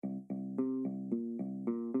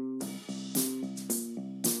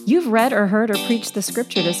You've read or heard or preached the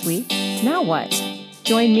scripture this week. Now what?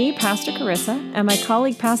 Join me, Pastor Carissa, and my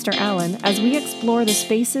colleague, Pastor Alan, as we explore the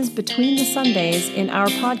spaces between the Sundays in our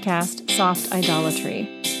podcast, Soft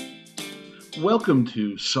Idolatry. Welcome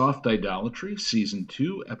to Soft Idolatry, Season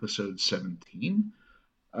 2, Episode 17.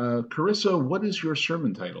 Carissa, what is your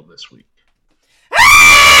sermon title this week?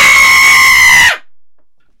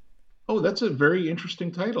 Oh, that's a very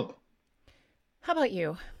interesting title. How about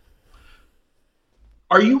you?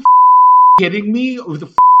 Are you kidding me with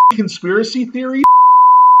a conspiracy theory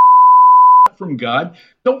from God?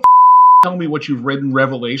 Don't tell me what you've read in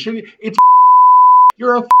Revelation. It's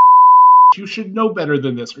you're a you should know better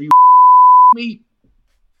than this. Are you me?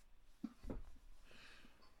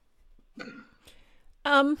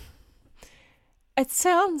 It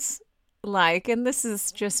sounds like, and this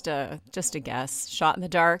is just a guess, shot in the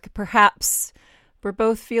dark. Perhaps we're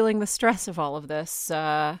both feeling the stress of all of this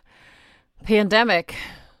pandemic.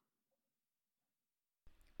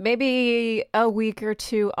 Maybe a week or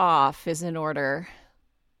two off is in order.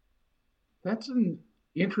 That's an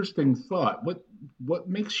interesting thought. What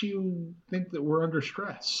makes you think that we're under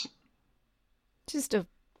stress? Just a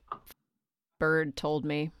bird told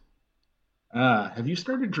me. Have you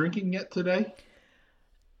started drinking yet today?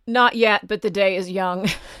 Not yet, but the day is young.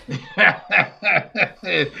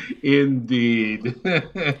 Indeed.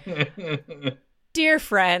 Dear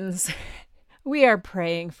friends, we are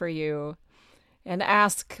praying for you and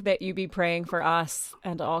ask that you be praying for us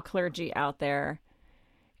and all clergy out there.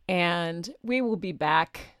 And we will be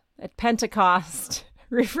back at Pentecost,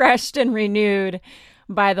 refreshed and renewed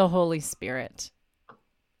by the Holy Spirit.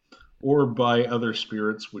 Or by other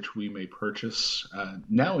spirits which we may purchase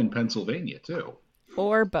now in Pennsylvania, too.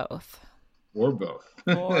 Or both. Or both.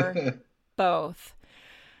 Or both.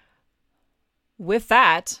 With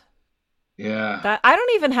that, yeah, I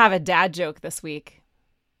don't even have a dad joke this week.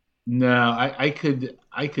 No, I could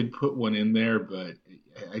put one in there, but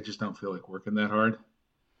I just don't feel like working that hard.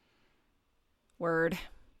 Word.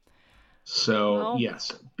 So,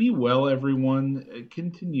 yes, be well, everyone.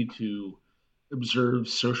 Continue to observe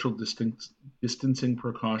social distancing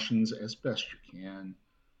precautions as best you can.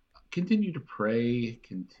 Continue to pray.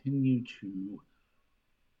 Continue to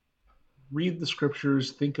read the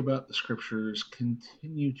scriptures. Think about the scriptures.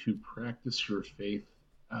 Continue to practice your faith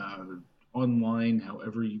online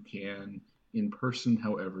however you can, in person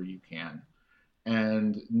however you can.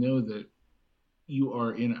 And know that you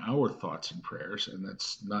are in our thoughts and prayers, and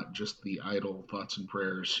that's not just the idle thoughts and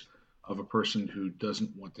prayers of a person who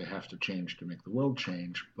doesn't want to have to change to make the world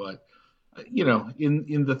change, but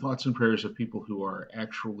in the thoughts and prayers of people who are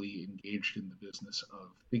actually engaged in the business of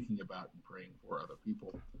thinking about and praying for other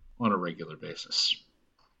people on a regular basis.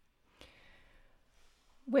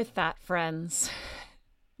 With that, friends,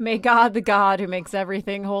 may God, the God who makes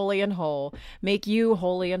everything holy and whole, make you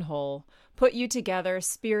holy and whole, put you together,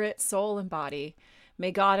 spirit, soul, and body.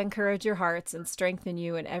 May God encourage your hearts and strengthen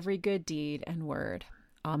you in every good deed and word.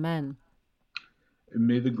 Amen. And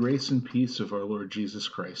may the grace and peace of our Lord Jesus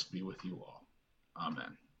Christ be with you all.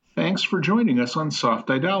 Amen. Thanks for joining us on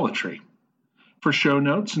Soft Idolatry. For show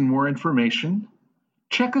notes and more information,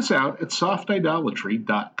 check us out at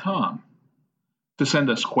softidolatry.com. To send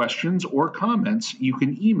us questions or comments, you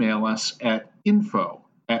can email us at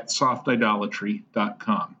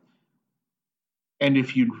info@softidolatry.com. And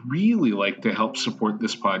if you'd really like to help support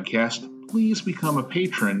this podcast, please become a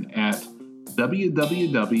patron at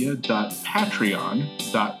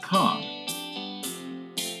www.patreon.com.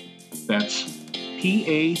 That's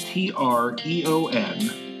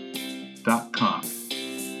patreon.com.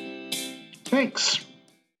 Thanks.